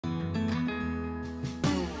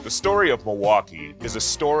The story of Milwaukee is a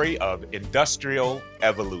story of industrial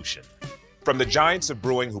evolution. From the giants of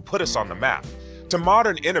brewing who put us on the map, to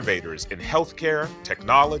modern innovators in healthcare,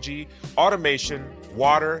 technology, automation,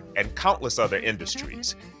 water, and countless other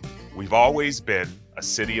industries, we've always been a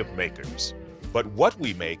city of makers. But what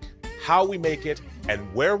we make, how we make it,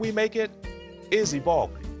 and where we make it is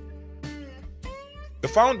evolving. The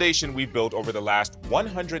foundation we've built over the last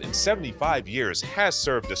 175 years has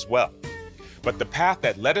served us well. But the path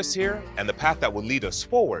that led us here and the path that will lead us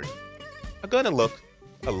forward are going to look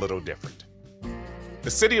a little different.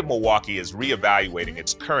 The City of Milwaukee is reevaluating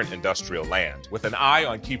its current industrial land with an eye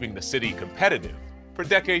on keeping the city competitive for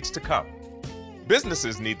decades to come.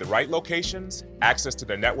 Businesses need the right locations, access to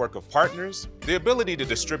their network of partners, the ability to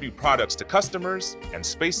distribute products to customers, and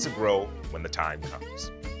space to grow when the time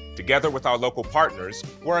comes. Together with our local partners,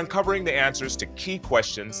 we're uncovering the answers to key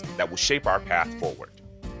questions that will shape our path forward.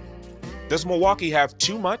 Does Milwaukee have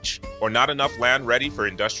too much or not enough land ready for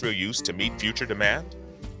industrial use to meet future demand?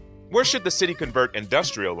 Where should the city convert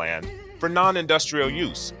industrial land for non-industrial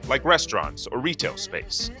use, like restaurants or retail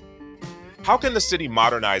space? How can the city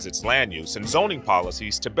modernize its land use and zoning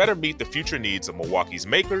policies to better meet the future needs of Milwaukee's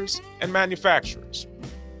makers and manufacturers?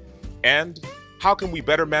 And how can we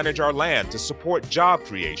better manage our land to support job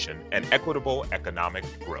creation and equitable economic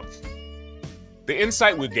growth? The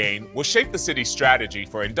insight we gain will shape the city's strategy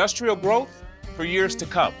for industrial growth for years to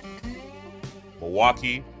come.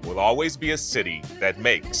 Milwaukee will always be a city that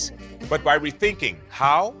makes, but by rethinking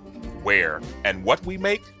how, where, and what we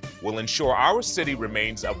make, will ensure our city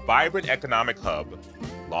remains a vibrant economic hub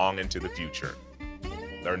long into the future.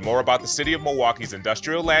 Learn more about the City of Milwaukee's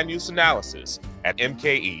industrial land use analysis at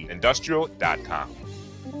mkeindustrial.com.